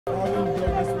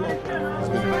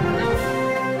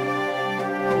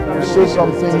to say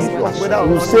something,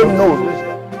 you say no.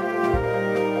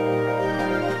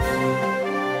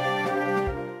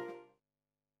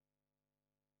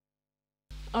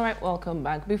 All right, welcome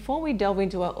back. Before we delve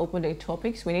into our open day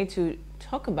topics, we need to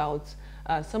talk about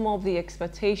some of the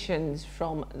expectations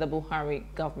from the Buhari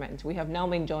government. We have now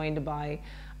been joined by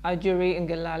Ajuri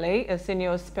Ngelale, a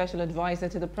senior special advisor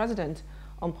to the president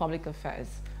on public affairs.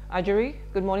 Ajuri,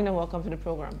 good morning and welcome to the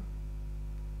program.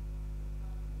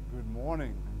 Good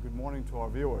morning, and good morning to our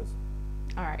viewers.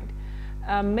 All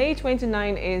right. May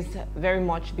 29 is very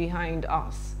much behind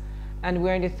us. And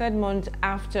we're in the third month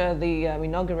after the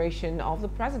inauguration of the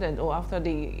president, or after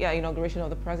the inauguration of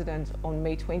the president on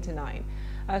May 29.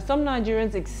 Some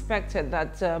Nigerians expected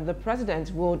that the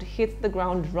president would hit the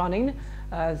ground running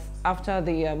after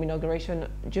the inauguration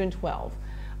June 12.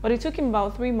 But it took him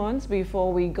about 3 months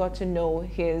before we got to know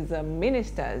his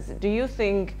ministers. Do you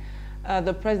think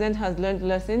the president has learned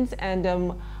lessons? And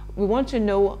we want to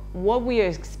know what we are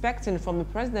expecting from the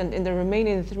president in the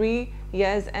remaining 3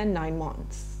 years and 9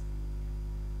 months.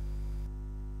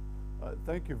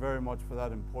 Thank you very much for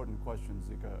that important question,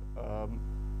 Zika.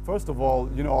 First of all,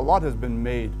 a lot has been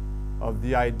made of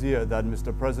the idea that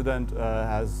Mr. President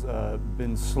has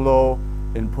been slow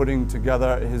in putting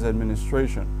together his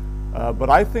administration. But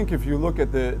I think if you look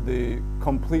at the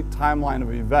complete timeline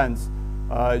of events,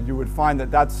 you would find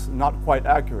that that's not quite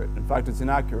accurate. In fact, it's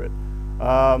inaccurate.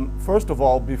 First of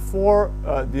all, before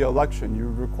the election, you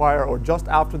require, or just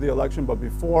after the election, but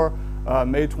before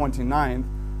May 29th,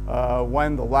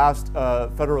 when the last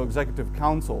Federal Executive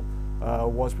Council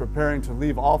was preparing to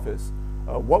leave office,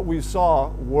 what we saw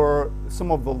were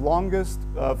some of the longest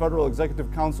Federal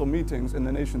Executive Council meetings in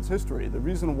the nation's history. The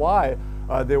reason why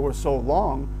they were so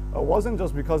long wasn't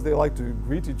just because they liked to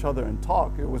greet each other and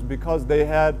talk. It was because they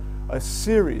had a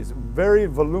series, very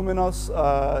voluminous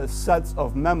sets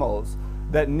of memos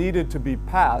that needed to be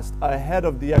passed ahead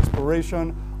of the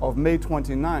expiration of May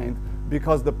 29th,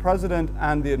 because the president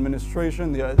and the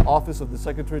administration, the office of the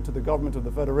secretary to the government of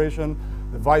the federation,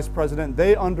 the vice president,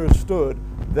 they understood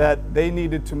that they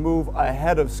needed to move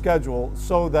ahead of schedule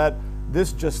so that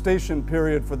this gestation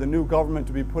period for the new government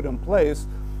to be put in place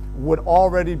would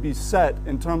already be set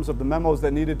in terms of the memos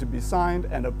that needed to be signed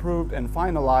and approved and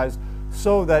finalized,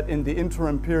 so that in the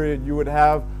interim period you would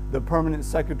have the permanent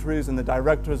secretaries and the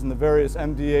directors and the various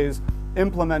MDAs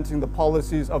implementing the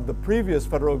policies of the previous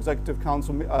Federal Executive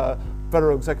Council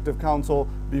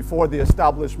before the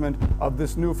establishment of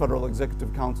this new Federal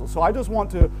Executive Council. So I just want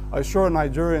to assure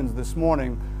Nigerians this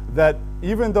morning that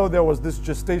even though there was this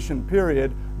gestation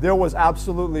period, there was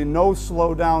absolutely no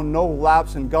slowdown, no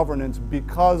lapse in governance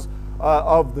because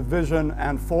of the vision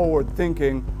and forward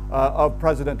thinking of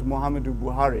President Muhammadu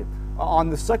Buhari. On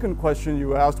the second question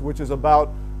you asked, which is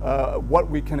about what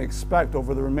we can expect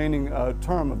over the remaining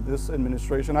term of this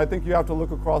administration, I think you have to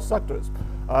look across sectors.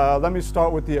 Let me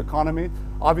start with the economy.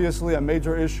 Obviously a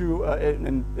major issue,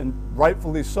 and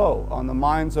rightfully so, on the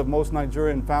minds of most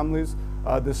Nigerian families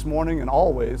this morning and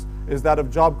always, is that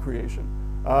of job creation.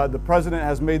 The president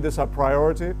has made this a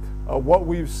priority. What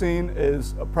we've seen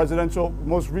is a presidential,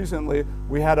 most recently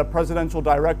we had a presidential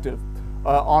directive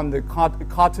on the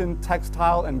cotton,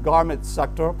 textile and garment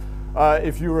sector.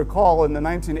 If you recall, in the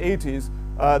 1980s,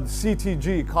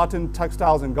 CTG, Cotton,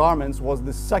 Textiles and Garments, was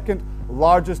the second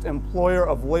largest employer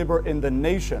of labor in the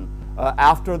nation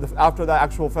after the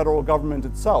actual federal government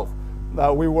itself.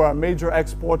 We were a major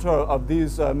exporter of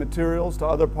these materials to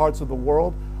other parts of the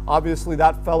world. Obviously,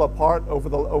 that fell apart over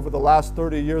the last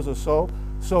 30 years or so.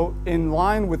 So in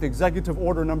line with Executive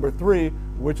Order number 3,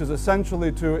 which is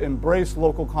essentially to embrace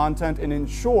local content and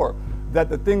ensure that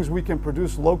the things we can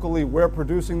produce locally, we're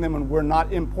producing them and we're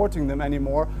not importing them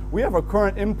anymore. We have a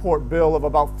current import bill of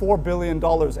about $4 billion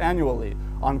annually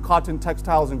on cotton,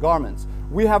 textiles, and garments.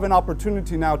 We have an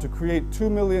opportunity now to create 2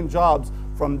 million jobs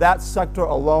from that sector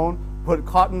alone, put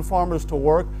cotton farmers to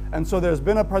work. And so there's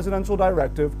been a presidential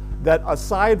directive that,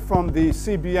 aside from the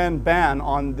CBN ban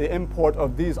on the import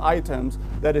of these items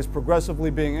that is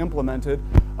progressively being implemented,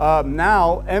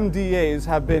 now MDAs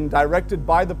have been directed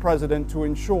by the president to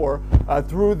ensure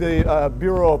through the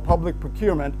Bureau of Public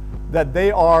Procurement that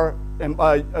they are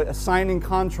signing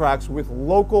contracts with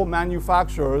local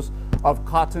manufacturers of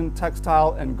cotton,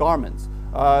 textile, and garments.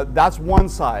 That's one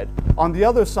side. On the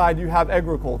other side, you have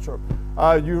agriculture.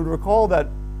 You recall that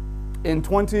in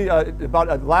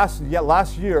last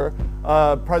year,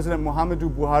 President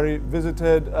Muhammadu Buhari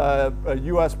visited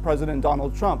U.S. President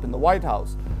Donald Trump in the White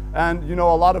House. And, a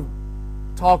lot of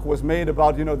talk was made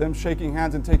about, them shaking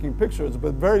hands and taking pictures,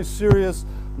 but very serious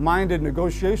minded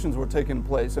negotiations were taking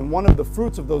place. And one of the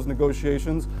fruits of those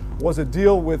negotiations was a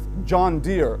deal with John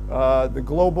Deere, the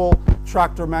global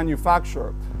tractor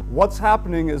manufacturer. What's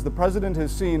happening is the president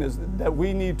has seen is that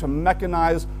we need to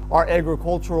mechanize our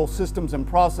agricultural systems and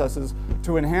processes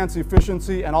to enhance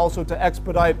efficiency and also to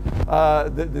expedite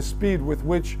the speed with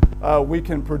which we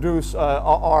can produce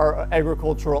our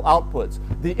agricultural outputs.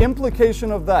 The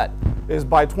implication of that is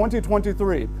by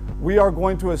 2023, we are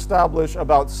going to establish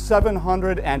about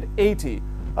 780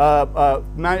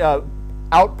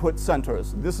 output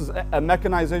centers. This is a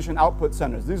mechanization output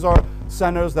centers. These are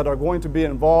centers that are going to be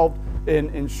involved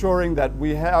in ensuring that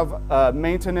we have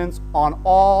maintenance on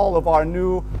all of our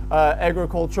new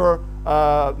agriculture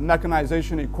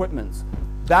mechanization equipments.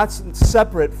 That's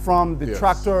separate from the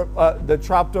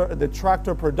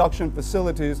tractor production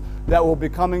facilities that will be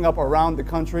coming up around the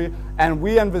country, and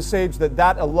we envisage that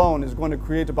that alone is going to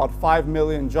create about 5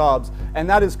 million jobs, and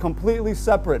that is completely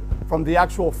separate from the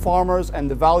actual farmers and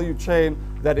the value chain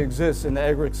that exists in the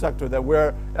agri sector that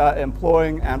we're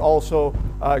employing and also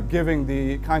giving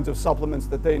the kinds of supplements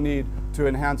that they need to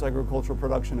enhance agricultural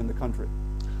production in the country.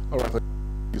 All right.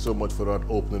 Thank you so much for that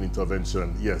opening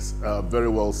intervention. Yes, very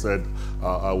well said,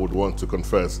 I would want to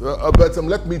confess. But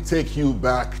let me take you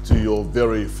back to your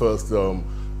very first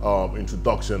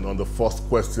introduction on the first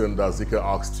question that Zika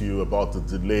asked you about the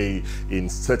delay in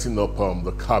setting up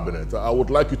the cabinet. I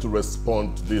would like you to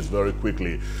respond to this very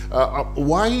quickly.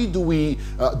 Why do we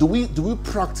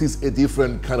practice a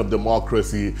different kind of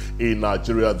democracy in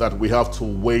Nigeria that we have to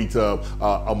wait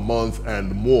a month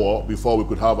and more before we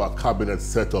could have our cabinet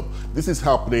set up? This is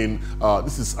happening.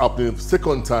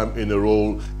 Second time in a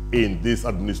row in this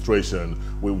administration.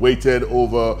 We waited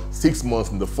over 6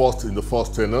 months in the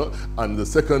first tenure, and the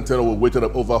second tenure we waited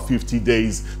over 50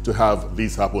 days to have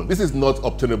this happen. This is not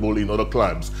obtainable in other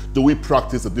climes. Do we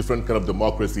practice a different kind of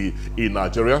democracy in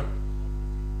Nigeria?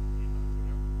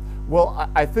 Well,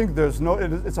 I think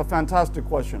it's a fantastic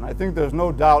question. I think there's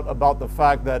no doubt about the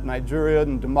fact that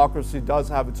Nigerian democracy does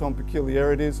have its own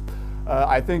peculiarities.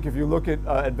 I think if you look at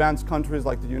advanced countries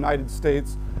like the United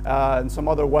States, and some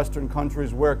other Western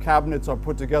countries where cabinets are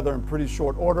put together in pretty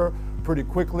short order, pretty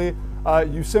quickly,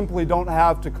 you simply don't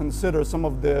have to consider some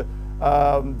of the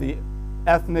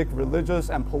ethnic,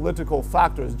 religious, and political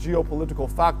factors, geopolitical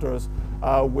factors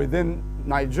within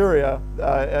Nigeria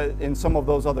in some of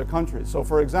those other countries. So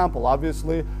for example,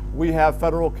 obviously, we have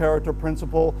federal character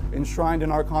principle enshrined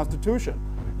in our Constitution.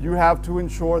 You have to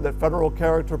ensure that federal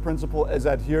character principle is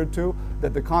adhered to,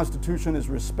 that the Constitution is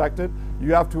respected.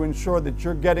 You have to ensure that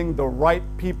you're getting the right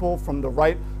people from the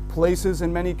right places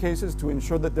in many cases to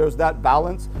ensure that there's that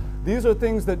balance. These are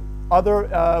things that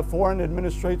other foreign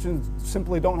administrations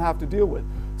simply don't have to deal with.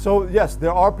 So yes,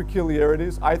 there are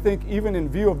peculiarities. I think even in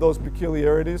view of those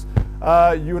peculiarities,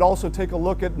 you would also take a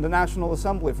look at the National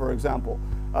Assembly, for example,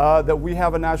 that we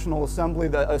have a National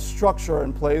Assembly, a structure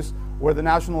in place where the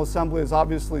National Assembly is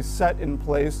obviously set in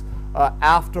place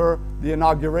after the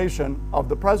inauguration of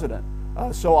the president.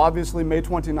 So obviously May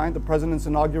 29th, the president's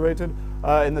inaugurated.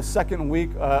 In the second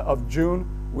week of June,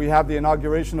 we have the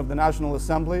inauguration of the National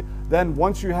Assembly. Then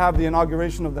once you have the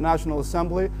inauguration of the National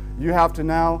Assembly, you have to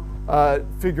now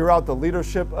figure out the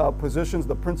leadership positions,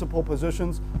 the principal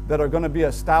positions that are going to be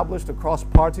established across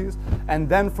parties. And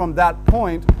then from that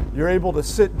point, you're able to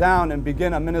sit down and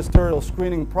begin a ministerial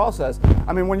screening process.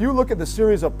 I mean, when you look at the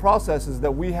series of processes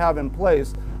that we have in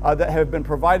place that have been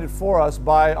provided for us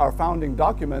by our founding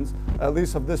documents, at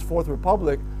least of this Fourth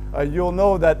Republic, you'll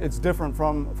know that it's different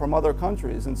from other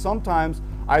countries. And sometimes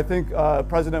I think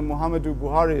President Muhammadu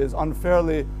Buhari is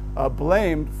unfairly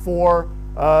blamed for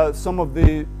some of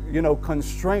the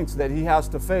constraints that he has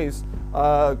to face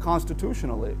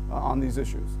constitutionally on these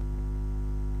issues.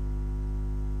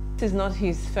 This is not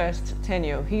his first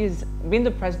tenure. He's been the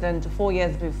president 4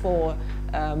 years before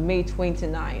May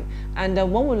 29.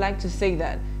 And one would like to say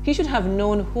that he should have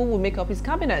known who would make up his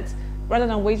cabinet rather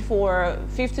than wait for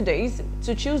 50 days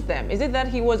to choose them. Is it that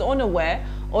he was unaware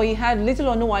or he had little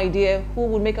or no idea who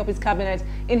would make up his cabinet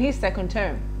in his second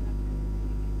term?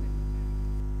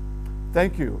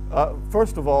 Thank you.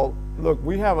 First of all, look,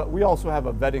 we also have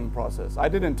a vetting process. I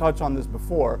didn't touch on this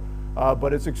before,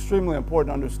 but it's extremely important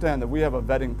to understand that we have a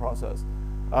vetting process.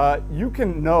 You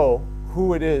can know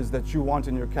who it is that you want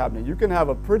in your cabinet. You can have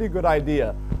a pretty good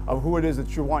idea of who it is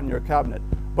that you want in your cabinet.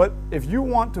 But if you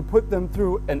want to put them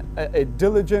through a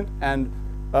diligent and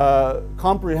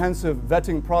comprehensive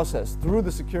vetting process through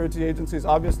the security agencies,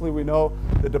 obviously we know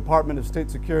the Department of State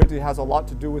Security has a lot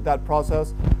to do with that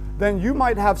process, then you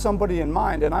might have somebody in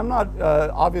mind. And I'm not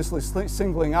obviously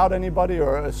singling out anybody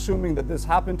or assuming that this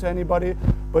happened to anybody,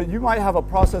 but you might have a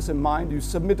process in mind. You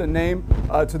submit a name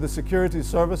to the security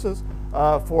services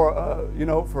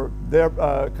for their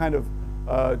kind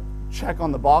of check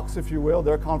on the box, if you will,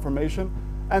 their confirmation.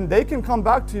 And they can come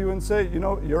back to you and say,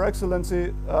 Your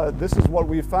Excellency, this is what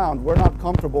we found. We're not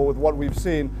comfortable with what we've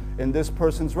seen in this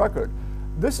person's record.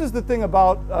 This is the thing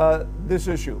about this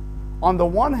issue. On the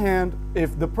one hand,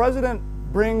 if the president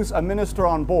brings a minister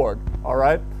on board, all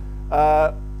right,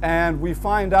 and we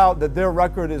find out that their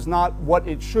record is not what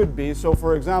it should be. So,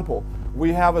 for example,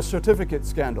 we have a certificate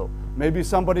scandal. Maybe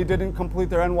somebody didn't complete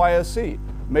their NYSC.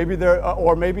 Maybe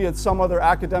maybe it's some other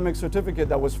academic certificate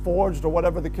that was forged or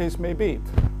whatever the case may be.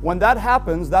 When that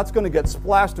happens, that's going to get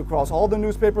splashed across all the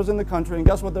newspapers in the country, and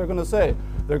guess what they're going to say?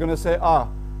 They're going to say,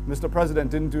 Mr.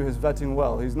 President didn't do his vetting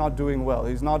well. He's not doing well.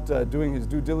 He's not doing his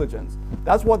due diligence.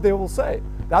 That's what they will say.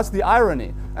 That's the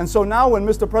irony. And so now when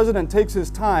Mr. President takes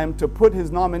his time to put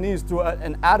his nominees through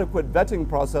an adequate vetting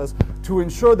process to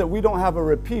ensure that we don't have a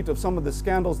repeat of some of the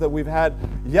scandals that we've had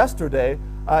yesterday,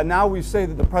 now we say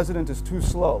that the president is too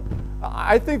slow.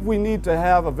 I think we need to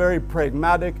have a very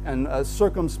pragmatic and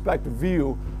circumspect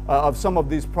view of some of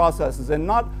these processes and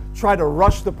not try to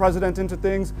rush the president into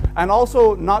things, and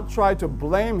also not try to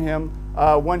blame him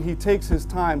when he takes his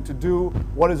time to do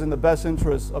what is in the best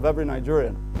interest of every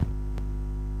Nigerian.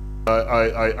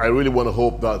 I really want to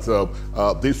hope that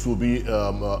this will be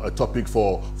a topic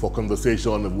for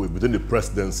conversation within the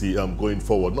presidency going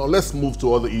forward. Now let's move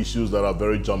to other issues that are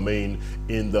very germane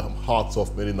in the hearts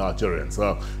of many Nigerians.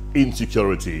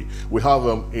 Insecurity. We have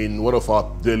in one of our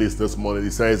dailies this morning,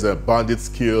 it says bandits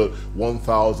killed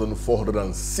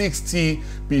 1,460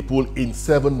 people in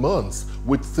 7 months,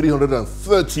 with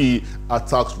 330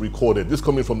 attacks recorded. This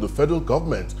coming from the federal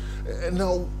government.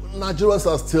 Now, Nigerians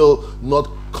are still not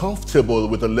comfortable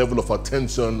with the level of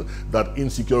attention that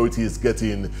insecurity is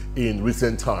getting in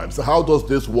recent times. So how does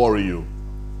this worry you?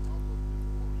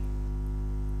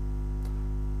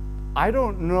 I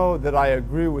don't know that I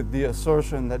agree with the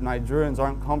assertion that Nigerians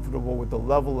aren't comfortable with the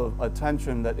level of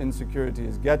attention that insecurity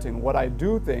is getting. What I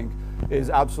do think is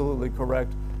absolutely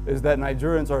correct is that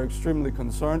Nigerians are extremely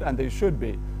concerned, and they should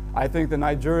be. I think the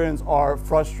Nigerians are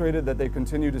frustrated that they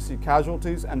continue to see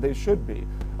casualties, and they should be.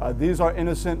 These are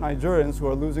innocent Nigerians who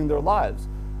are losing their lives.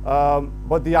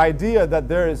 But the idea that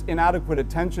there is inadequate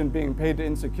attention being paid to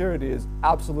insecurity is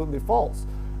absolutely false.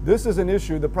 This is an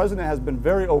issue, the president has been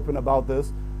very open about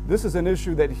this. This is an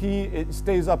issue that he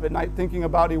stays up at night thinking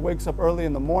about, he wakes up early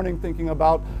in the morning thinking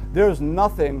about. There's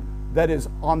nothing that is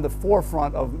on the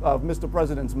forefront of Mr.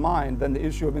 President's mind than the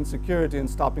issue of insecurity and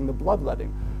stopping the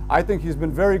bloodletting. I think he's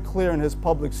been very clear in his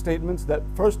public statements that,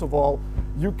 first of all,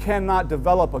 you cannot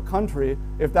develop a country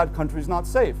if that country is not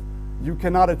safe. You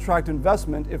cannot attract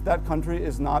investment if that country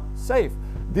is not safe.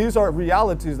 These are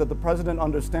realities that the president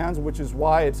understands, which is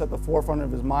why it's at the forefront of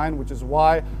his mind, which is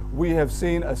why we have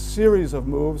seen a series of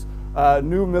moves,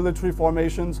 new military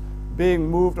formations being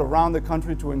moved around the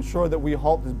country to ensure that we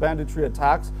halt these banditry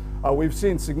attacks. We've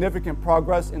seen significant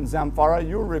progress in Zamfara.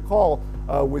 You'll recall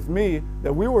with me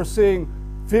that we were seeing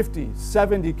 50,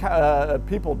 70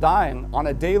 people dying on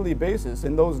a daily basis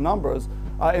in those numbers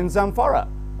in Zamfara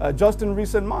just in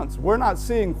recent months. We're not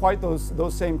seeing quite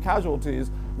those same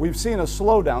casualties. We've seen a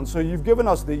slowdown. So you've given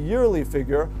us the yearly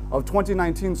figure of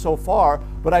 2019 so far,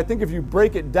 but I think if you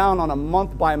break it down on a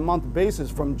month-by-month basis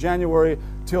from January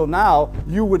till now,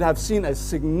 you would have seen a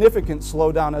significant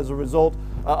slowdown as a result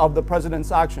of the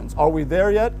president's actions. Are we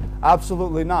there yet?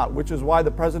 Absolutely not, which is why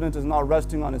the president is not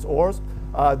resting on his oars.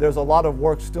 There's a lot of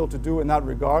work still to do in that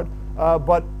regard,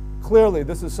 but clearly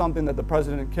this is something that the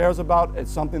president cares about.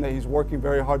 It's something that he's working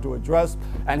very hard to address,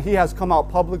 and he has come out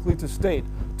publicly to state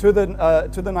to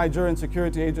the Nigerian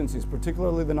security agencies,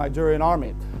 particularly the Nigerian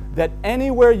army, that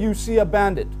anywhere you see a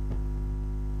bandit,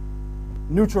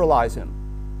 neutralize him.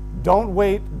 Don't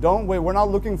wait. We're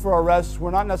not looking for arrests. We're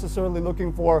not necessarily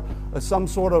looking for some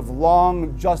sort of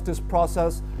long justice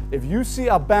process. If you see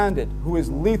a bandit who is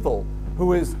lethal,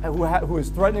 who is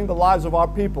threatening the lives of our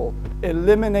people,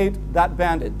 eliminate that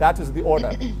bandit. That is the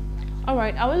order. All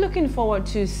right, are we looking forward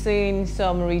to seeing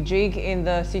some rejig in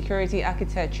the security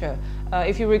architecture?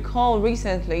 If you recall,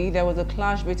 recently there was a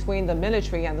clash between the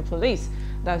military and the police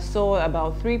that saw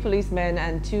about 3 policemen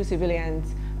and 2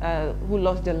 civilians who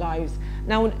lost their lives.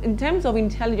 Now, in terms of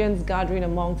intelligence gathering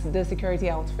amongst the security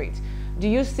outfit, do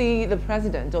you see the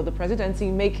president or the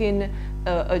presidency making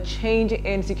a change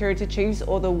in security chiefs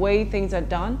or the way things are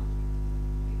done?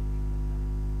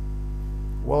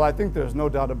 Well, I think there's no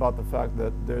doubt about the fact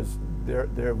that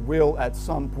there will at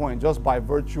some point, just by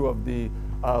virtue of the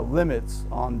limits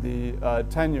on the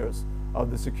tenures of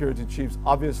the security chiefs,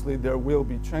 obviously there will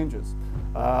be changes.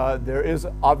 There is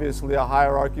obviously a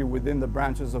hierarchy within the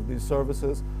branches of these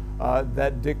services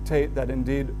that dictate that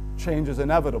indeed change is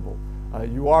inevitable.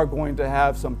 You are going to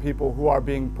have some people who are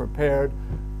being prepared,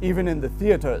 even in the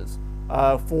theaters,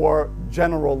 for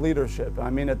general leadership. I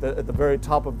mean, at the very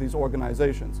top of these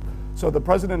organizations. So the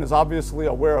president is obviously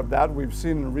aware of that. We've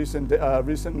seen in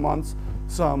recent months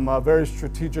some very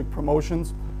strategic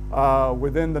promotions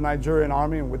within the Nigerian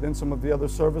army and within some of the other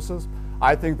services.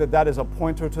 I think that that is a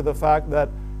pointer to the fact that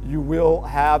you will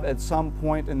have at some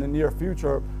point in the near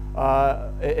future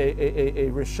a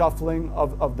reshuffling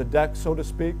of the deck, so to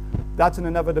speak. That's an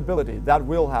inevitability. That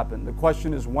will happen. The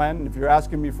question is when. If you're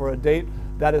asking me for a date,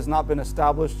 that has not been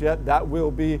established yet. That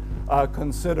will be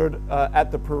considered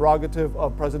at the prerogative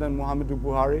of President Muhammadu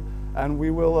Buhari, and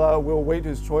we will we'll wait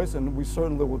his choice, and we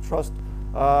certainly will trust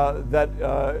that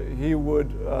he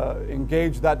would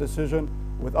engage that decision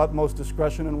with utmost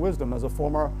discretion and wisdom as a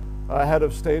former head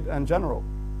of state and general.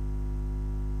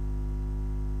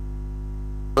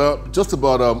 Just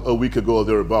about a week ago or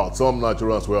thereabouts, some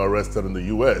Nigerians were arrested in the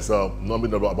U.S.,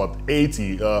 numbering about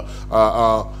 80.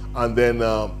 And then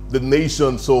the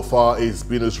nation so far is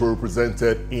being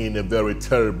represented in a very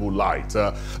terrible light.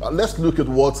 Let's look at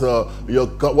what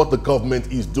the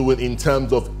government is doing in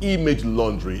terms of image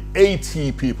laundering.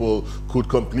 80 people could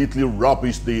completely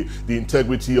rubbish the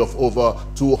integrity of over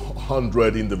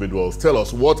 200 individuals. Tell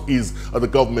us, what is the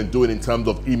government doing in terms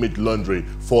of image laundering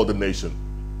for the nation?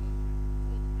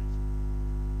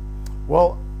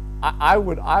 Well, I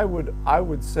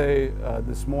would say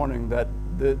this morning that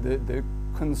the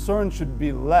concern should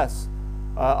be less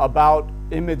about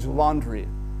image laundry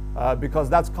because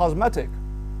that's cosmetic.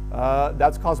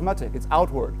 That's cosmetic. It's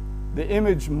outward. The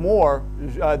image more,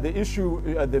 the issue,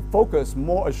 the focus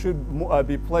more should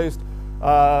be placed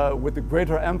with a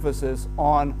greater emphasis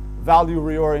on value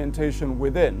reorientation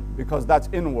within, because that's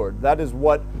inward. That is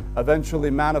what eventually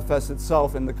manifests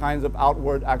itself in the kinds of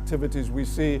outward activities we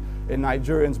see in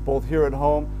Nigerians both here at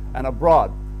home and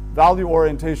abroad. Value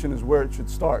orientation is where it should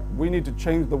start. We need to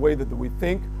change the way that we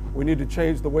think. We need to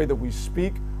change the way that we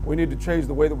speak. We need to change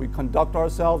the way that we conduct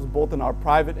ourselves, both in our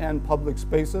private and public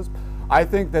spaces. I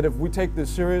think that if we take this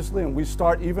seriously and we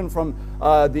start even from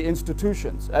the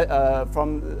institutions,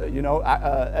 from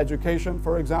education,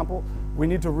 for example, we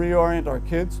need to reorient our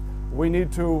kids. We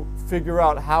need to figure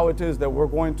out how it is that we're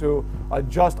going to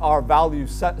adjust our value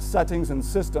settings and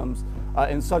systems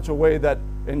in such a way that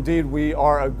indeed we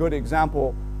are a good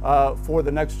example for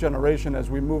the next generation as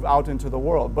we move out into the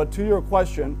world. But to your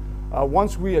question,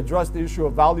 once we address the issue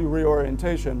of value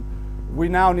reorientation, we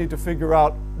now need to figure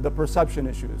out the perception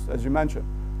issues, as you mentioned.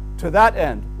 To that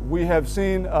end, we have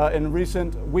seen in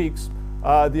recent weeks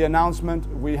the announcement.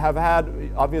 We have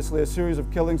had obviously a series of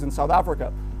killings in South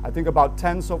Africa. I think about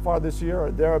 10 so far this year, or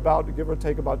thereabout, give or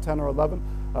take about 10 or 11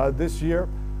 this year.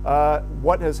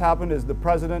 What has happened is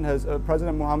President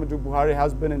Muhammadu Buhari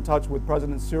has been in touch with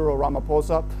President Cyril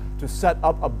Ramaphosa to set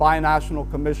up a binational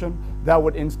commission that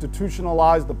would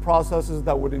institutionalize the processes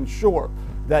that would ensure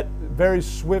that very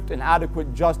swift and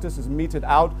adequate justice is meted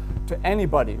out to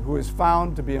anybody who is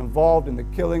found to be involved in the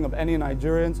killing of any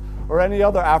Nigerians or any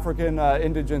other African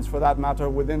indigents, for that matter,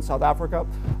 within South Africa.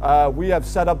 We have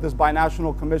set up this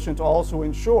binational commission to also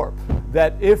ensure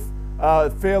that if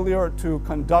failure to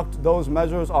conduct those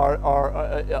measures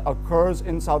occurs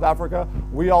in South Africa,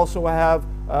 we also have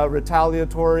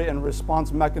retaliatory and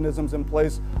response mechanisms in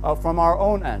place from our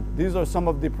own end. These are some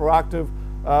of the proactive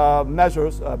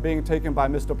measures being taken by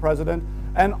Mr. President.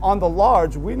 And on the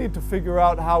large, we need to figure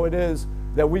out how it is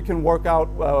that we can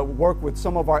work with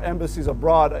some of our embassies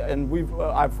abroad. And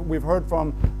we've heard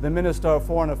from the Minister of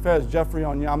Foreign Affairs, Jeffrey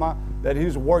Onyama, that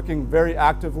he's working very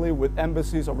actively with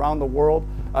embassies around the world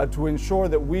to ensure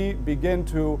that we begin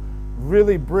to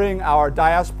really bring our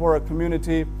diaspora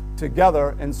community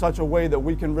together in such a way that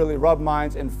we can really rub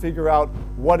minds and figure out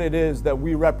what it is that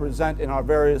we represent in our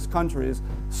various countries,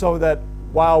 so that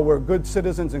while we're good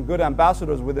citizens and good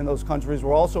ambassadors within those countries,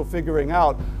 we're also figuring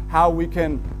out how we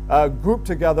can group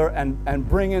together and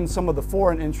bring in some of the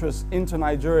foreign interests into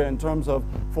Nigeria in terms of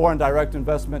foreign direct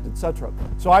investment, etc.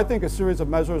 So I think a series of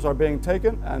measures are being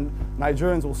taken, and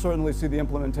Nigerians will certainly see the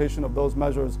implementation of those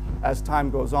measures as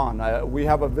time goes on. We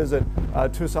have a visit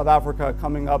to South Africa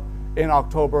coming up in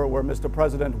October, where Mr.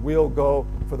 President will go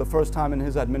for the first time in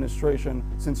his administration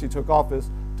since he took office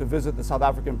to visit the South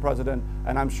African president,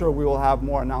 and I'm sure we will have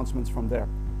more announcements from there.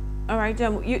 All right,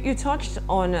 you touched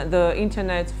on the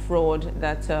internet fraud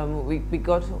that we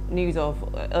got news of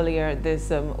earlier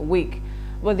this week.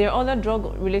 but there are other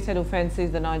drug-related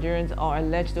offenses that Nigerians are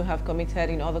alleged to have committed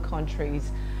in other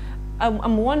countries.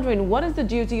 I'm wondering, what is the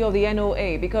duty of the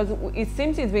NOA? Because it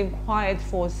seems it's been quiet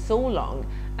for so long,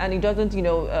 and it doesn't,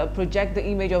 project the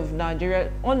image of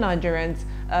Nigeria on Nigerians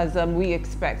as we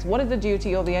expect. What is the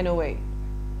duty of the NOA?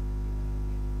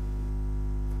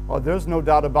 Well, there's no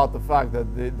doubt about the fact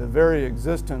that the very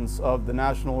existence of the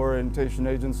National Orientation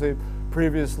Agency,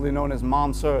 previously known as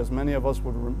MONSA, as many of us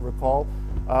would recall,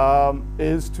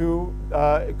 is to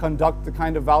conduct the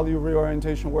kind of value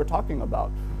reorientation we're talking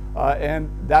about. And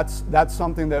that's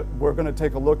something that we're going to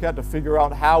take a look at to figure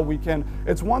out how we can.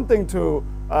 It's one thing to,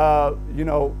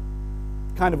 kind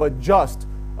of adjust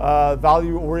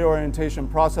value reorientation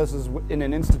processes in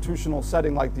an institutional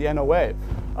setting like the NOA.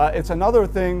 It's another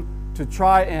thing to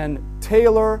try and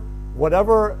tailor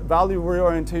whatever value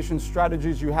reorientation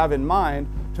strategies you have in mind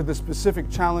to the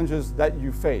specific challenges that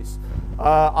you face.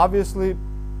 Obviously,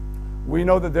 we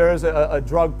know that there is a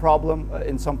drug problem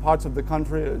in some parts of the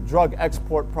country, a drug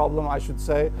export problem, I should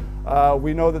say.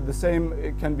 We know that the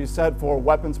same can be said for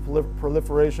weapons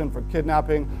proliferation, for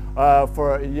kidnapping,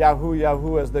 for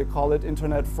Yahoo as they call it,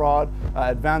 internet fraud,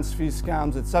 advanced fee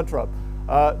scams, etc.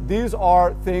 These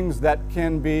are things that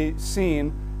can be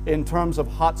seen in terms of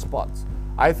hotspots.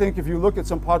 I think if you look at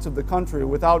some parts of the country,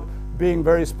 without being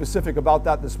very specific about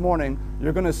that this morning,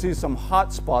 you're going to see some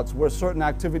hotspots where certain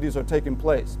activities are taking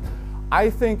place.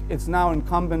 I think it's now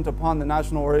incumbent upon the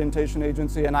National Orientation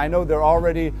Agency, and I know they're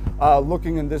already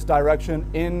looking in this direction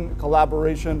in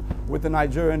collaboration with the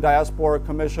Nigerian Diaspora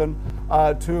Commission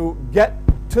to get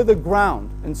to the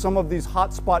ground in some of these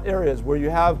hotspot areas where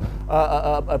you have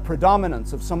a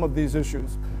predominance of some of these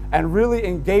issues, and really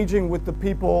engaging with the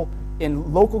people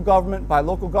in local government by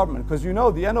local government, because the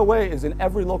NOA is in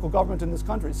every local government in this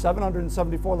country,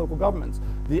 774 local governments.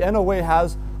 The NOA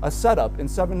has a setup in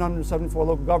 774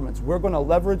 local governments. We're going to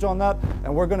leverage on that,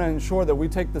 and we're going to ensure that we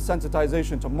take the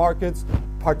sensitization to markets,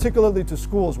 particularly to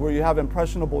schools where you have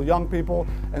impressionable young people,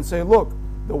 and say, look,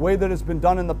 the way that it's been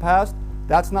done in the past,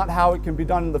 that's not how it can be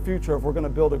done in the future if we're going to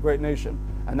build a great nation.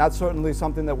 And that's certainly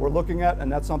something that we're looking at,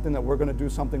 and that's something that we're going to do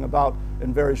something about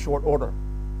in very short order.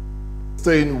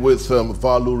 Staying with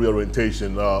value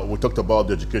reorientation, we talked about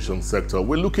the education sector.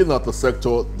 We're looking at the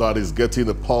sector that is getting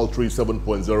a paltry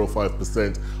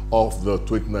 7.05% of the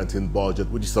 2019 budget,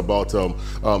 which is about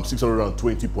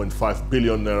 620.5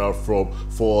 billion naira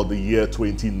for the year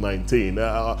 2019.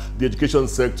 The education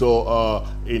sector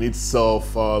in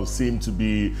itself seems to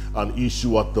be an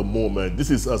issue at the moment. This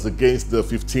is as against the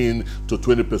 15 to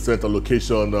 20%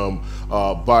 allocation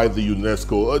by the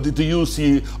UNESCO. Do you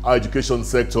see our education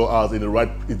sector as in the right,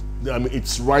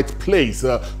 its right place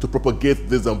to propagate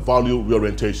this value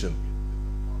reorientation?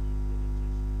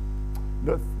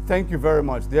 Thank you very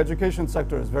much. The education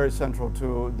sector is very central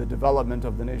to the development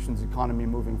of the nation's economy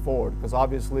moving forward, because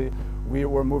obviously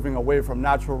we're moving away from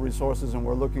natural resources and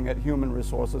we're looking at human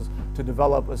resources to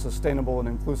develop a sustainable and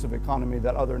inclusive economy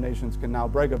that other nations can now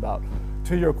brag about.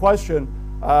 To your question,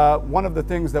 one of the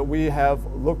things that we have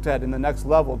looked at in the next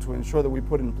level to ensure that we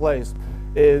put in place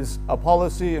is a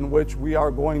policy in which we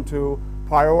are going to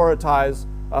prioritize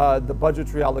the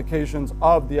budgetary allocations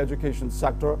of the education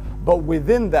sector, but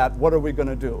within that, what are we going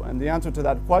to do? And the answer to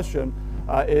that question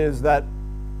is that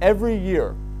every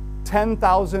year,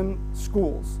 10,000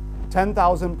 schools,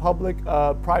 10,000 public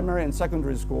primary and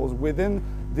secondary schools within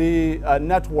the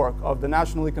network of the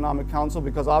National Economic Council,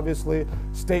 because obviously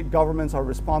state governments are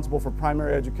responsible for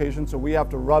primary education, so we have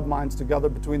to rub minds together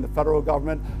between the federal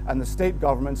government and the state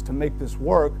governments to make this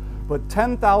work. But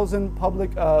 10,000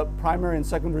 public primary and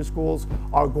secondary schools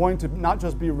are going to not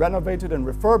just be renovated and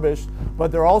refurbished,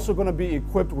 but they're also going to be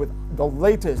equipped with the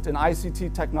latest in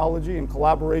ICT technology in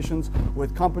collaborations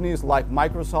with companies like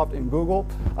Microsoft and Google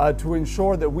to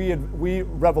ensure that we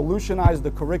revolutionize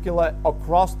the curricula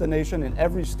across the nation in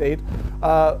every state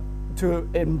to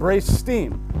embrace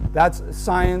STEAM. That's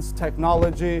science,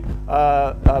 technology,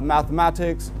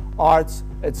 mathematics, arts,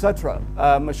 etc.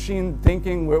 Machine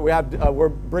thinking, we're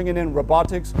bringing in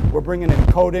robotics, we're bringing in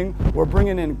coding, we're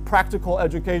bringing in practical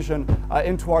education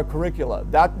into our curricula.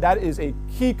 That is a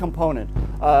key component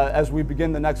as we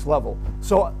begin the next level.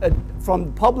 So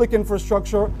from public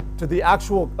infrastructure to the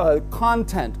actual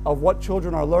content of what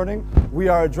children are learning, we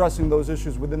are addressing those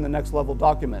issues within the next level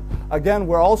document. Again,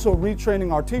 we're also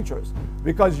retraining our teachers,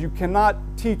 because you cannot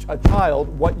teach a child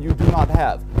what you do not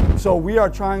have. So we are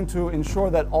trying to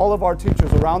ensure that all of our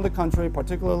teachers around the country,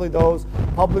 particularly those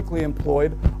publicly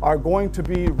employed, are going to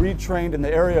be retrained in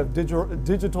the area of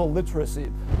digital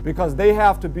literacy, because they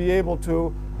have to be able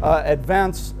to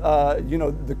advance,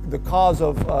 the cause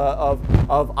of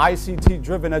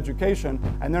ICT-driven education,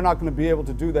 and they're not going to be able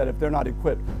to do that if they're not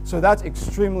equipped. So that's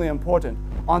extremely important.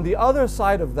 On the other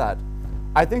side of that,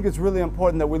 I think it's really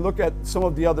important that we look at some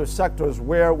of the other sectors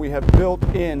where we have built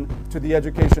in to the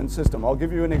education system. I'll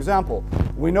give you an example.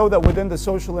 We know that within the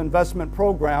social investment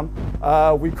program,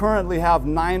 we currently have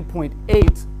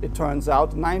 9.8, it turns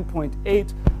out,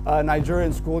 9.8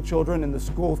 Nigerian school children in the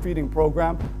school feeding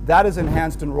program. That is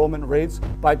enhanced enrollment rates.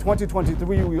 By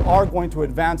 2023, we are going to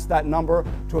advance that number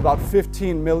to about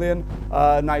 15 million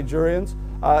Nigerians.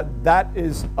 That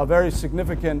is a very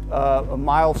significant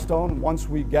milestone once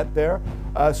we get there.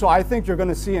 So I think you're going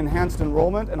to see enhanced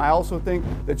enrollment, and I also think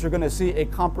that you're going to see a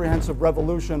comprehensive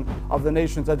revolution of the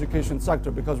nation's education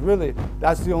sector, because really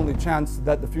that's the only chance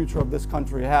that the future of this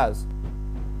country has.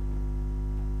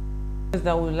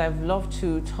 That we would have loved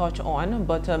to touch on,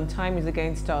 but time is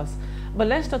against us. But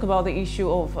let's talk about the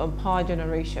issue of power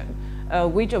generation,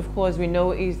 which of course we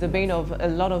know is the bane of a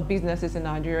lot of businesses in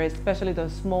Nigeria, especially the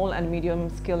small and medium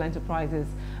scale enterprises.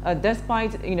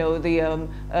 Despite the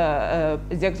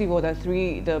Executive Order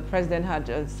 3 the President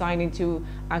had signed into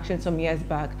action some years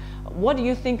back, what do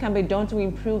you think can be done to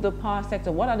improve the power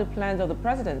sector? What are the plans of the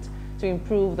President to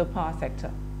improve the power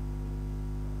sector?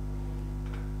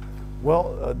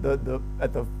 Well,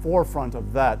 at the forefront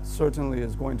of that certainly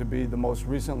is going to be the most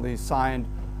recently signed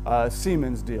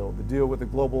Siemens deal, the deal with the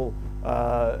global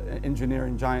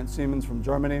engineering giant Siemens from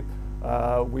Germany.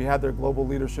 We had their global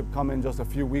leadership come in just a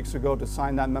few weeks ago to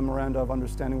sign that memoranda of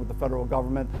understanding with the federal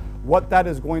government. What that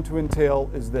is going to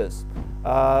entail is this.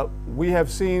 We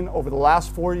have seen over the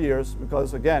last 4 years,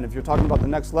 because again, if you're talking about the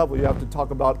next level, you have to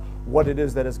talk about what it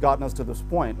is that has gotten us to this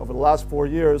point. Over the last 4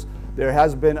 years, there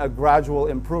has been a gradual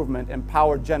improvement in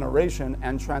power generation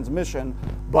and transmission,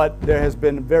 but there has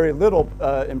been very little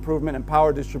improvement in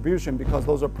power distribution, because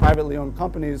those are privately owned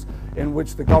companies in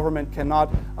which the government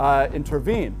cannot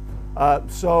intervene.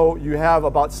 So you have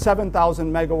about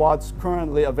 7,000 megawatts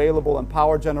currently available in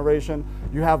power generation.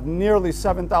 You have nearly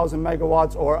 7,000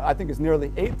 megawatts, or I think it's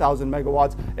nearly 8,000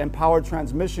 megawatts in power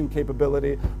transmission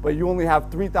capability, but you only have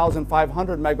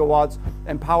 3,500 megawatts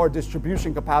in power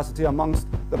distribution capacity amongst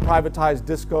the privatized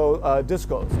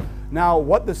discos. Now,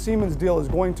 what the Siemens deal is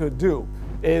going to do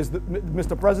is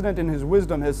Mr. President in his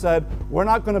wisdom has said, we're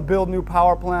not going to build new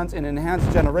power plants and enhance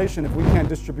generation if we can't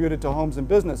distribute it to homes and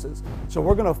businesses. So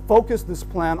we're going to focus this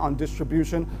plan on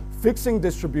distribution, fixing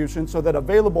distribution so that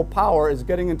available power is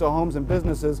getting into homes and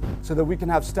businesses so that we can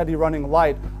have steady running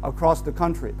light across the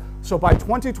country. So by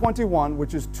 2021,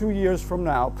 which is 2 years from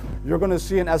now, you're going to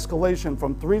see an escalation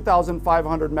from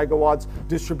 3,500 megawatts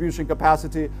distribution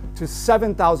capacity to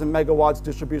 7,000 megawatts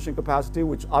distribution capacity,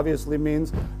 which obviously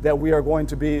means that we are going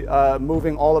to be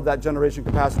moving all of that generation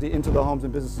capacity into the homes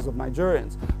and businesses of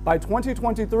Nigerians. By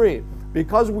 2023,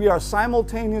 because we are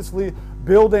simultaneously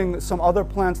building some other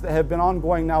plants that have been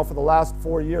ongoing now for the last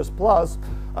 4 years plus,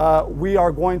 we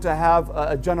are going to have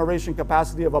a generation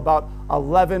capacity of about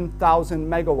 11,000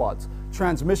 megawatts,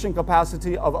 transmission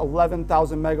capacity of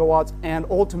 11,000 megawatts, and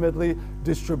ultimately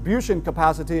distribution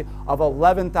capacity of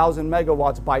 11,000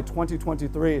 megawatts by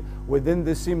 2023 within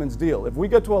this Siemens deal. If we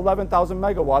get to 11,000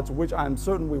 megawatts, which I'm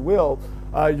certain we will,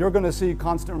 you're going to see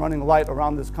constant running light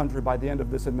around this country by the end of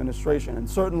this administration. And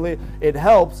certainly it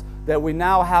helps that we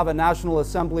now have a National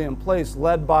Assembly in place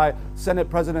led by Senate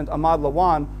President Ahmad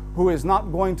Lawan, who is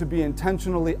not going to be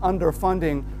intentionally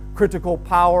underfunding critical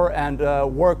power and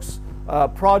works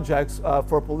projects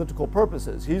for political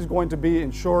purposes. He's going to be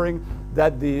ensuring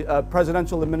that the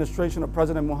presidential administration of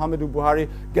President Muhammadu Buhari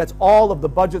gets all of the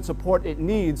budget support it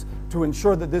needs to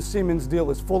ensure that this Siemens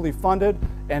deal is fully funded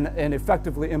and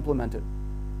effectively implemented.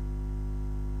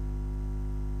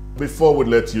 Before we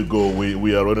let you go,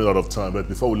 we are running out of time, but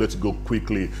before we let you go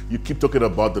quickly, you keep talking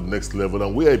about the next level,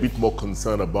 and we are a bit more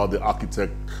concerned about the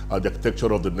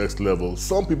architecture of the next level.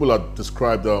 Some people have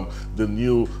described the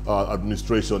new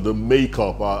administration, the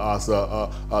makeup, as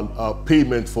a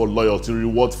payment for loyalty,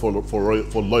 reward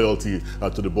for loyalty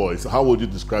to the boys. How would you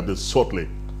describe this shortly?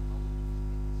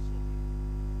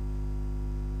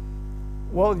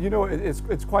 Well, you know,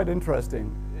 it's quite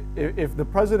interesting. If the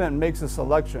president makes a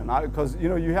selection, because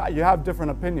you have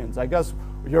different opinions. I guess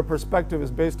your perspective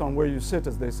is based on where you sit,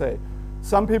 as they say.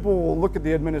 Some people will look at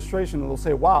the administration and they'll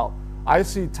say, "Wow, I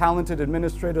see talented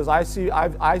administrators. I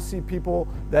see people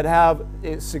that have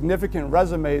significant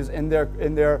resumes in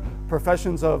their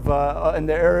professions of in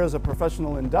their areas of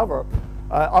professional endeavor."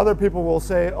 Other people will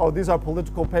say, oh, these are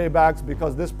political paybacks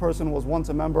because this person was once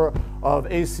a member of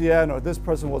ACN or this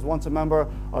person was once a member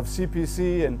of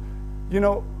CPC. And,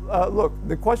 look,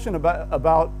 the question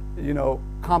about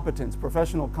competence,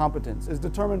 professional competence, is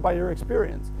determined by your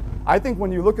experience. I think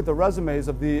when you look at the resumes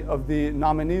of the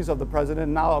nominees of the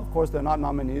president, now of course they're not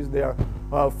nominees, they are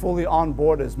fully on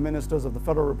board as ministers of the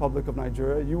Federal Republic of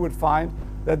Nigeria, you would find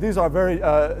that these are very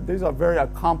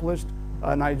accomplished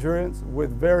Nigerians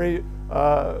with very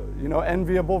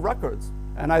enviable records.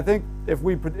 And I think if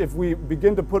we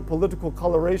begin to put political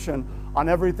coloration on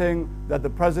everything that the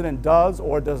president does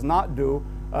or does not do,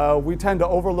 we tend to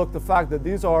overlook the fact that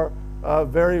these are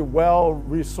very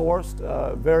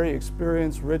well-resourced, very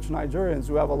experienced, rich Nigerians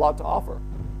who have a lot to offer.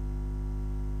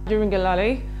 Ajuri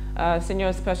Ngelale,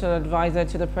 Senior Special Advisor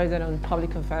to the President on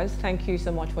Public Affairs, thank you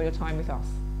so much for your time with us.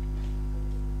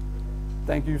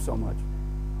 Thank you so much.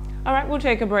 All right, we'll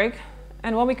take a break.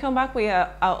 And when we come back,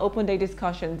 our open day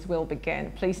discussions will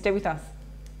begin. Please stay with us.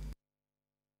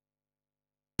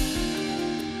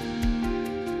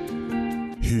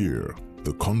 Here,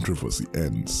 the controversy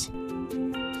ends.